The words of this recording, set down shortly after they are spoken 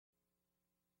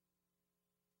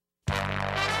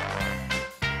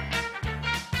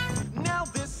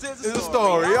is a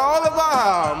story all about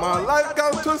how my life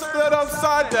got twisted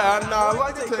upside down. Now I'd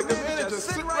like to take a minute, just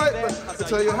sit right there to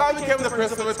tell you how I became the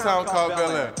prince of a town called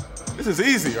Bel Air. This is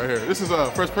easy right here. This is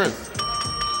Fresh Prince.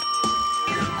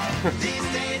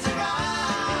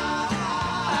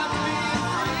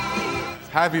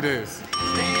 Happy days.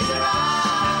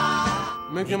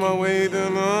 Making my way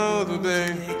down the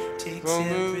day. From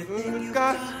the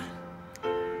sky.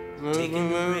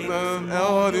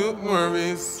 All the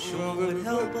worries. Would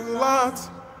help a lot.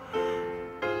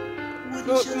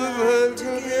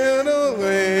 Get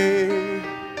away.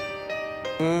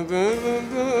 I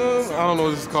don't know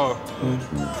what this is called.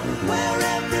 Where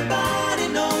everybody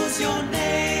knows your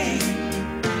name.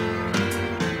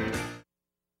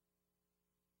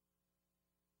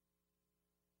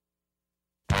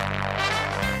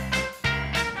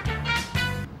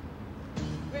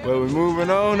 Well, we're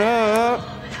moving on up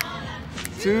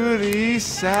to the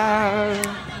east side.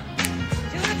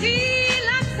 To the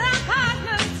deluxe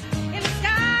apartments in the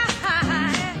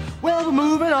sky. Well, we're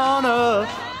moving on up,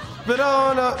 but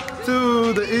on up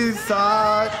to the east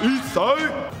side. East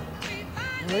side.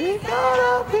 We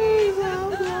got a piece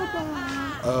of the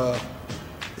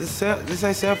this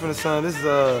ain't Sanford and Son. This is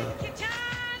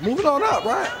Moving On Up,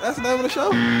 right? That's the name of the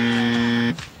show.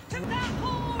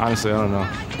 Honestly, I don't know.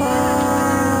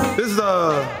 This is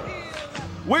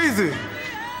Weezy.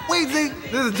 Weezy.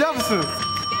 This is Jefferson.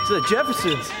 This is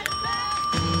Jeffersons.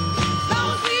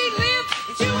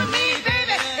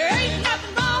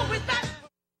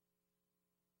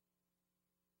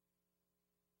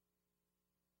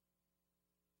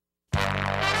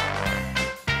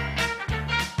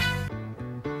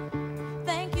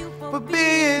 Thank you For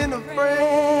being a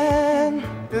friend.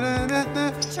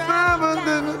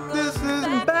 This is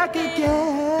back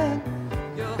again.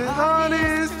 The heart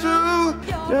is true.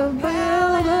 The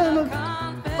bell and the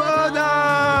fire.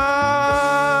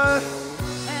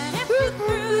 And if you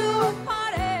threw a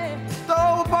party,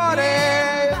 Throw a party.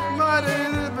 Might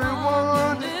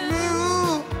everyone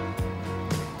knew.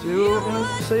 You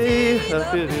see,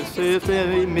 happy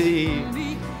me.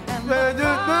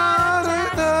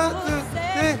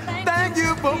 Thank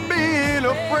you for being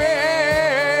a friend.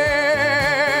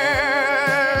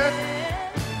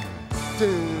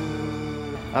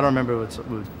 I don't remember what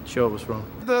show it was from.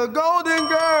 The Golden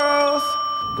Girls.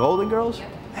 Golden Girls?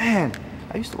 Man,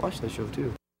 I used to watch that show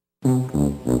too.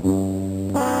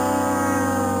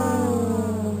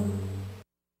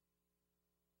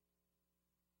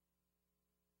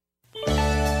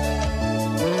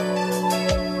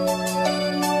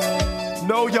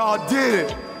 No, y'all did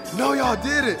it. No, y'all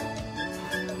did it.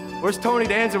 Where's Tony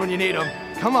Danza when you need him?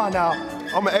 Come on now.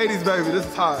 I'm an 80s baby. This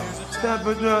is hot. Take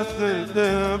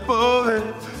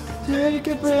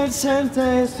a breath and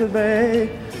taste the bay.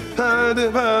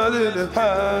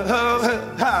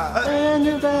 And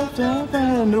you left up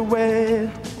and away.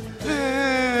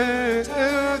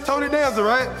 Tony Danza,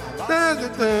 right?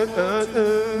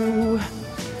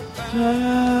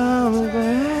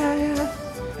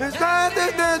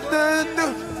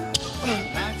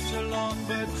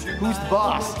 Who's the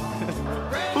boss?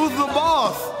 Who's the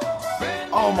boss?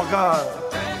 Oh my God.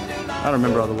 I don't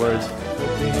remember all the words.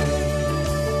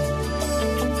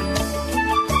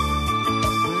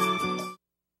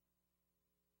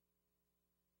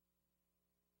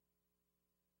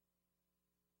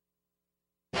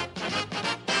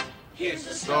 Here's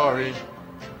the story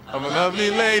of a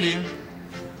lovely lady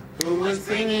who was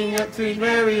singing up to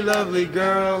very lovely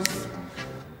girls.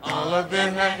 All of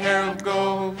them had hair of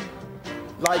gold,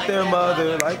 like their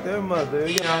mother,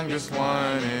 the youngest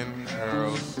one in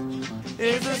curls.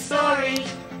 It's the story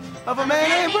of a man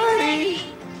named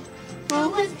Bernie Who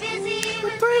was busy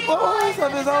with 3 boys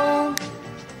of his own.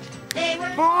 They were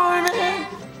Born born in,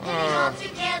 all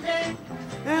together.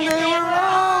 and they were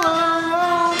all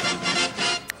alone.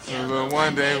 But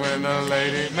one day when the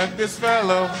lady met this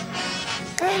fellow,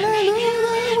 and they knew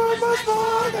they were much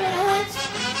more than hearts.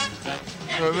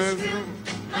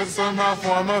 But somehow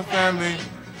form a family.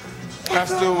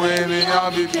 That's the way they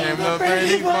all became the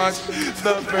Brady Bunch.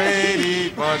 The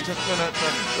Brady Bunch.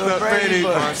 The Brady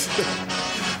Bunch.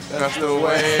 That's the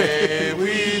way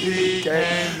we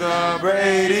became the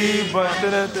Brady Bunch.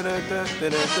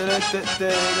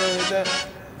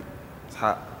 It's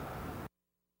hot.